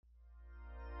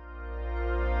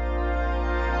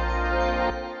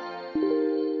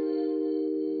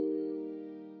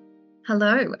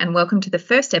Hello, and welcome to the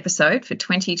first episode for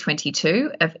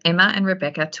 2022 of Emma and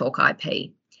Rebecca Talk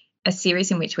IP, a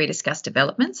series in which we discuss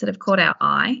developments that have caught our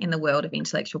eye in the world of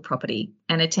intellectual property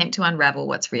and attempt to unravel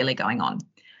what's really going on.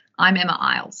 I'm Emma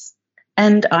Isles.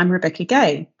 And I'm Rebecca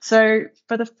Gay. So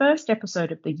for the first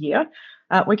episode of the year,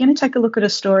 we're going to take a look at a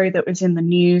story that was in the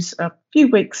news a few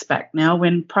weeks back now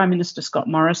when Prime Minister Scott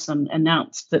Morrison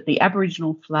announced that the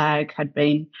Aboriginal flag had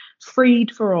been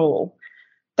freed for all.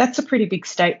 That's a pretty big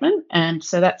statement, and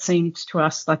so that seems to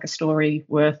us like a story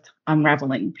worth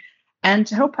unravelling. And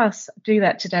to help us do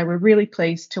that today, we're really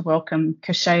pleased to welcome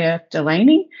Keshaya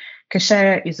Delaney.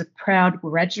 Keshaya is a proud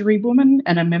Wiradjuri woman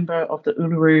and a member of the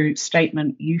Uluru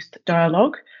Statement Youth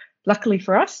Dialogue. Luckily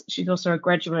for us, she's also a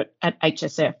graduate at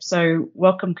HSF. So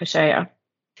welcome, Keshaya.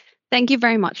 Thank you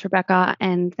very much, Rebecca,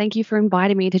 and thank you for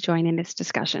inviting me to join in this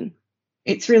discussion.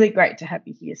 It's really great to have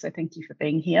you here, so thank you for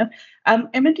being here.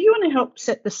 Emma, do you want to help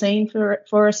set the scene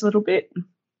for us a little bit?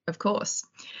 Of course.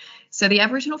 So the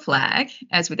Aboriginal flag,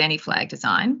 as with any flag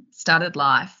design, started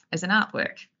life as an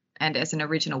artwork. And as an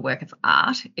original work of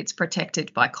art, it's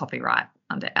protected by copyright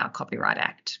under our Copyright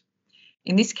Act.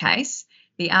 In this case,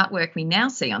 the artwork we now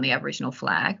see on the Aboriginal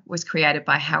flag was created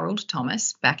by Harold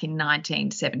Thomas back in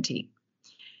 1970.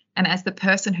 And as the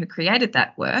person who created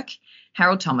that work,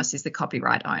 Harold Thomas is the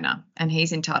copyright owner, and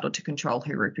he's entitled to control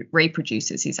who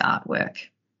reproduces his artwork.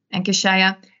 And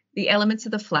Keshaya, the elements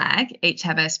of the flag each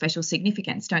have a special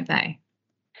significance, don't they?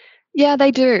 Yeah,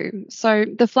 they do. So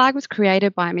the flag was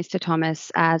created by Mr.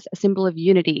 Thomas as a symbol of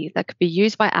unity that could be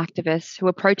used by activists who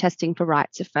are protesting for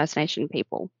rights of First Nation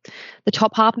people. The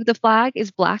top half of the flag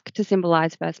is black to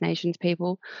symbolise First Nations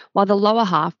people, while the lower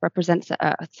half represents the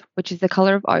earth, which is the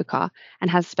colour of ochre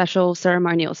and has special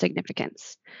ceremonial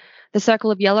significance. The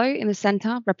circle of yellow in the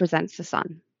centre represents the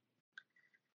sun.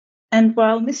 And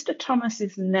while Mr. Thomas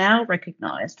is now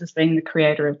recognised as being the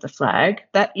creator of the flag,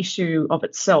 that issue of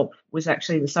itself was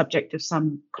actually the subject of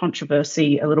some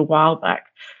controversy a little while back.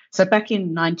 So back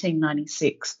in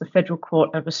 1996, the Federal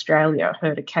Court of Australia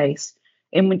heard a case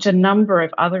in which a number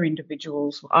of other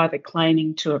individuals were either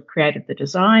claiming to have created the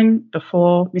design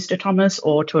before Mr. Thomas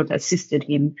or to have assisted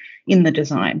him in the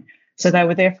design. So they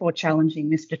were therefore challenging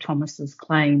Mr. Thomas's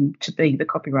claim to be the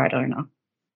copyright owner.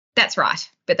 That's right,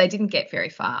 but they didn't get very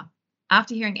far.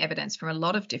 After hearing evidence from a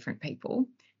lot of different people,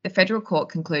 the Federal Court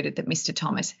concluded that Mr.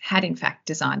 Thomas had in fact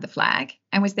designed the flag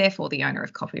and was therefore the owner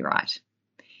of copyright.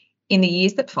 In the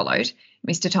years that followed,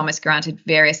 Mr. Thomas granted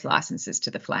various licences to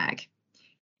the flag.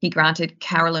 He granted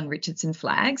Carolyn Richardson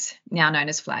Flags, now known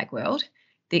as Flag World,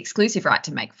 the exclusive right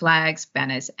to make flags,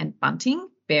 banners and bunting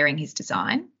bearing his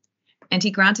design. And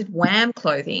he granted WAM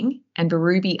Clothing and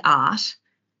Berube Art,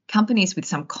 companies with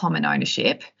some common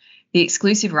ownership, the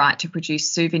exclusive right to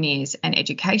produce souvenirs and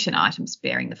education items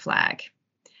bearing the flag.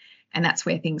 And that's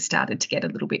where things started to get a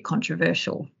little bit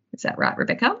controversial. Is that right,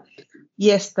 Rebecca?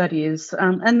 Yes, that is.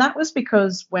 And that was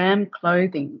because WAM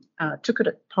Clothing took it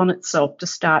upon itself to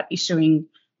start issuing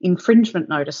infringement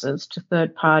notices to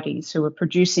third parties who were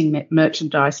producing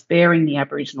merchandise bearing the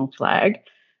Aboriginal flag.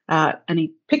 And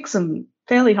he picked some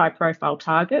fairly high-profile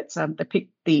targets. They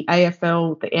picked the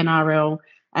AFL, the NRL,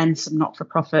 and some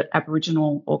not-for-profit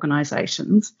Aboriginal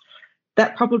organisations.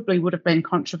 That probably would have been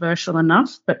controversial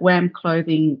enough, but WAM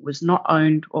Clothing was not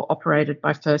owned or operated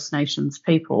by First Nations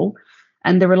people,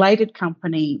 and the related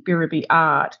company, Berube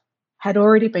Art, had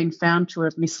already been found to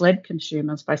have misled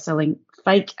consumers by selling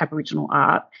fake Aboriginal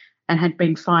art and had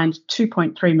been fined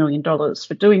 $2.3 million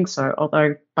for doing so,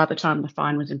 although by the time the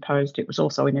fine was imposed, it was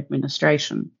also in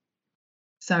administration.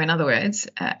 So in other words,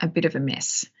 a bit of a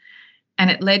mess. And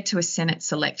it led to a Senate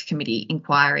Select Committee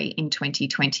inquiry in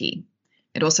 2020.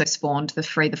 It also spawned the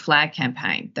Free the Flag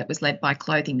campaign that was led by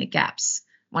Clothing the Gaps,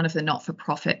 one of the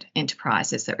not-for-profit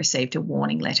enterprises that received a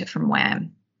warning letter from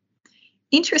WAM.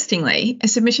 Interestingly, a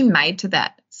submission made to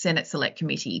that Senate Select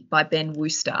Committee by Ben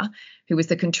Wooster, who was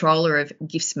the controller of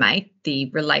Giftsmate, the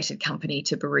related company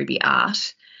to Berube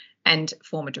Art, and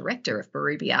former director of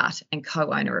Berube Art and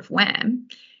co-owner of WAM,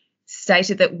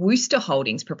 stated that Wooster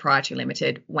Holdings Proprietary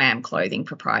Limited, WAM Clothing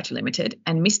Proprietary Limited,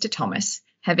 and Mr. Thomas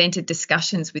have entered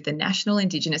discussions with the National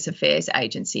Indigenous Affairs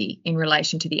Agency in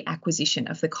relation to the acquisition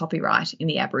of the copyright in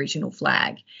the Aboriginal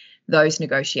flag. Those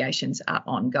negotiations are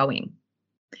ongoing.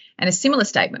 And a similar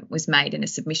statement was made in a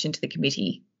submission to the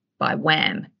committee by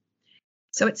WAM.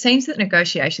 So it seems that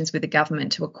negotiations with the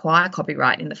government to acquire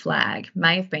copyright in the flag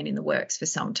may have been in the works for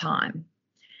some time.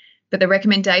 But the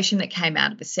recommendation that came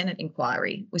out of the Senate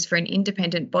inquiry was for an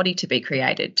independent body to be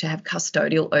created to have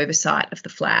custodial oversight of the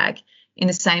flag in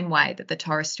the same way that the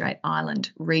Torres Strait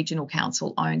Island Regional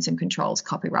Council owns and controls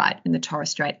copyright in the Torres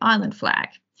Strait Island flag.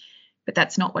 But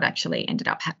that's not what actually ended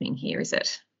up happening here, is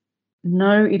it?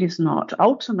 No, it is not.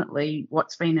 Ultimately,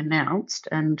 what's been announced,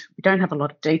 and we don't have a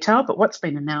lot of detail, but what's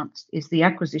been announced is the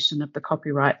acquisition of the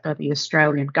copyright by the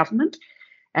Australian government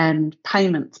and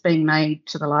payments being made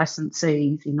to the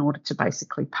licensees in order to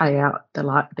basically pay out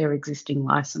their existing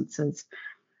licenses.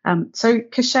 So,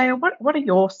 Kashaya, what are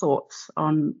your thoughts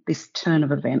on this turn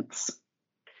of events?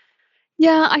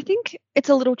 Yeah, I think it's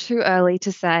a little too early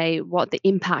to say what the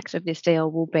impact of this deal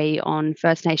will be on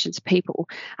First Nations people.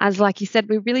 As, like you said,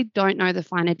 we really don't know the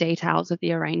finer details of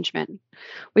the arrangement.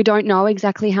 We don't know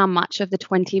exactly how much of the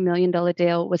 $20 million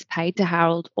deal was paid to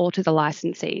Harold or to the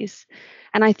licensees.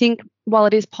 And I think while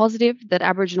it is positive that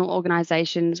Aboriginal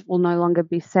organisations will no longer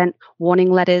be sent warning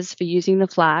letters for using the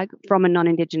flag from a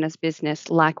non-Indigenous business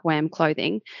like WAM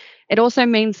Clothing, it also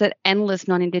means that endless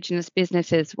non-Indigenous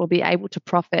businesses will be able to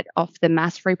profit off the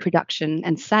mass reproduction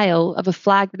and sale of a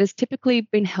flag that has typically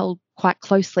been held quite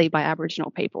closely by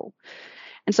Aboriginal people.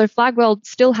 And so Flag World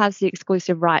still has the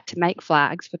exclusive right to make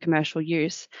flags for commercial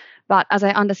use. But as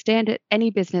I understand it,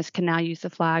 any business can now use the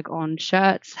flag on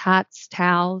shirts, hats,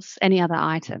 towels, any other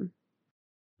item.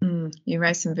 You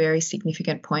raised some very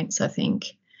significant points, I think.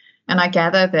 And I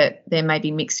gather that there may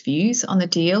be mixed views on the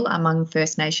deal among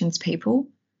First Nations people.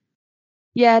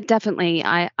 Yeah, definitely.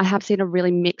 I have seen a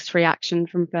really mixed reaction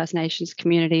from First Nations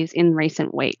communities in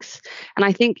recent weeks. And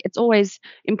I think it's always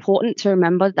important to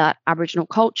remember that Aboriginal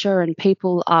culture and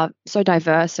people are so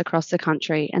diverse across the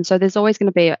country. And so there's always going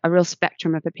to be a real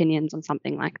spectrum of opinions on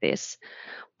something like this.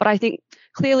 But I think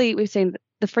clearly we've seen that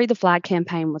the Free the Flag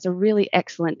campaign was a really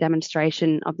excellent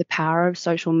demonstration of the power of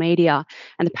social media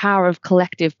and the power of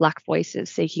collective Black voices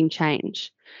seeking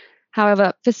change.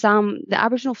 However, for some, the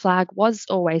Aboriginal flag was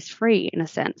always free in a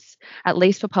sense, at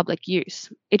least for public use.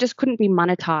 It just couldn't be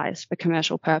monetised for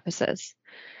commercial purposes.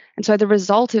 And so the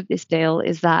result of this deal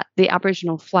is that the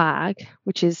Aboriginal flag,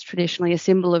 which is traditionally a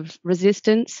symbol of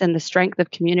resistance and the strength of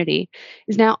community,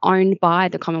 is now owned by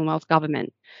the Commonwealth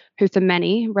Government, who for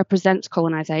many represents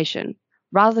colonisation,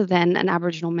 rather than an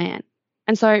Aboriginal man.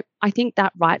 And so I think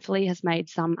that rightfully has made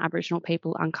some Aboriginal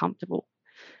people uncomfortable.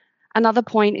 Another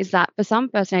point is that for some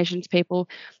First Nations people,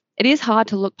 it is hard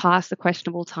to look past the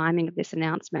questionable timing of this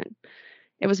announcement.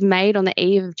 It was made on the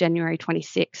eve of January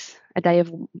 26, a day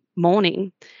of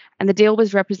mourning, and the deal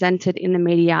was represented in the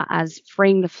media as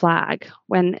freeing the flag,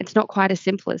 when it's not quite as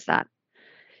simple as that.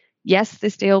 Yes,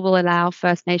 this deal will allow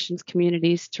First Nations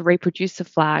communities to reproduce the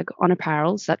flag on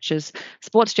apparel such as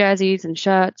sports jerseys and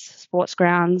shirts, sports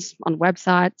grounds, on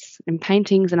websites, in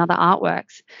paintings and other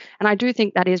artworks. And I do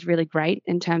think that is really great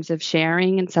in terms of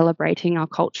sharing and celebrating our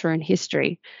culture and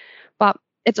history. But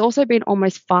it's also been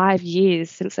almost 5 years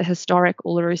since the historic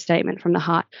Uluru Statement from the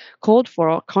Heart called for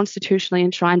a constitutionally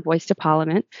enshrined voice to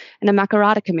Parliament and a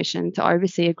Makarrata Commission to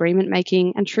oversee agreement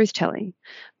making and truth telling.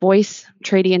 Voice,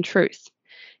 treaty and truth.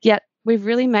 Yet we've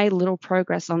really made little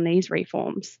progress on these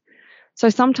reforms. So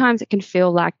sometimes it can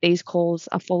feel like these calls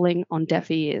are falling on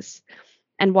deaf ears.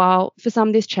 And while for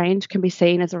some this change can be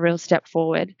seen as a real step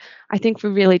forward, I think we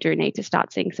really do need to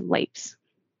start seeing some leaps.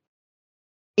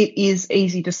 It is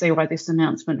easy to see why this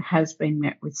announcement has been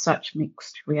met with such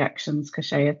mixed reactions,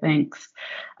 Kashaya, thanks.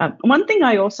 One thing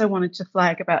I also wanted to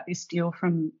flag about this deal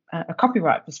from a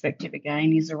copyright perspective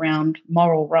again is around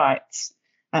moral rights.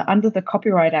 Under the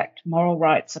Copyright Act, moral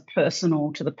rights are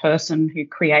personal to the person who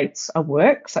creates a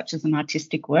work, such as an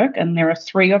artistic work, and there are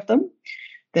 3 of them.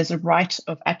 There's a right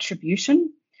of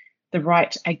attribution, the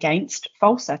right against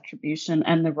false attribution,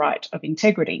 and the right of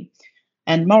integrity.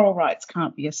 And moral rights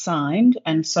can't be assigned,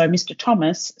 and so Mr.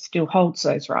 Thomas still holds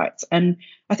those rights. And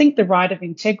I think the right of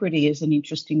integrity is an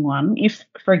interesting one. If,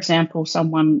 for example,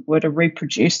 someone were to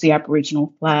reproduce the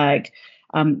Aboriginal flag,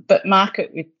 but mark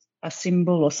it with a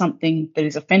symbol or something that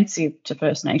is offensive to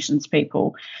First Nations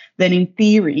people, then in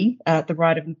theory, the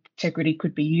right of integrity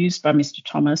could be used by Mr.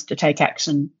 Thomas to take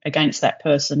action against that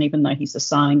person, even though he's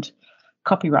assigned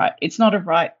copyright. It's not a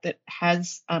right that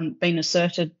has been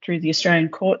asserted through the Australian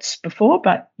courts before,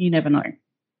 but you never know.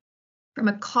 From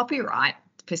a copyright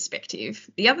perspective,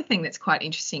 the other thing that's quite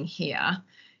interesting here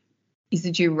is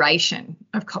the duration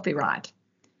of copyright.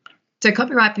 So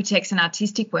copyright protects an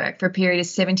artistic work for a period of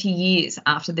 70 years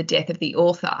after the death of the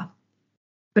author.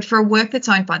 But for a work that's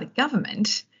owned by the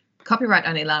government, copyright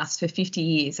only lasts for 50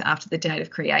 years after the date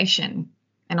of creation.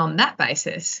 And on that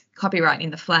basis, copyright in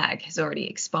the flag has already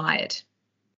expired.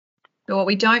 But what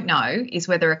we don't know is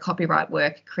whether a copyright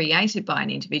work created by an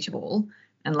individual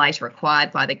and later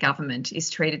acquired by the government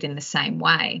is treated in the same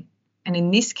way. And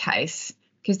in this case,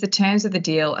 because the terms of the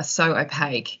deal are so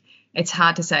opaque, it's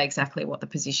hard to say exactly what the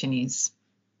position is.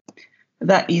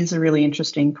 That is a really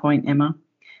interesting point, Emma.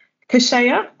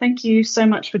 Kashaya, thank you so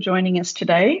much for joining us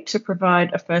today to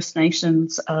provide a First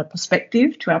Nations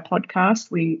perspective to our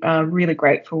podcast. We are really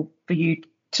grateful for you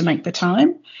to make the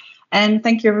time. And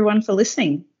thank you, everyone, for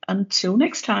listening. Until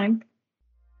next time.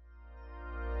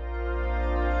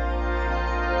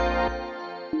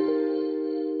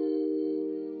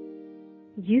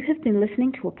 You have been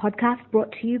listening to a podcast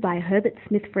brought to you by Herbert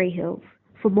Smith Freehills.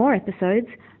 For more episodes,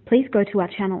 please go to our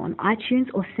channel on iTunes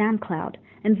or SoundCloud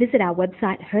and visit our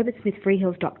website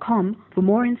herbertsmithfreehills.com for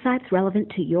more insights relevant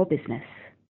to your business.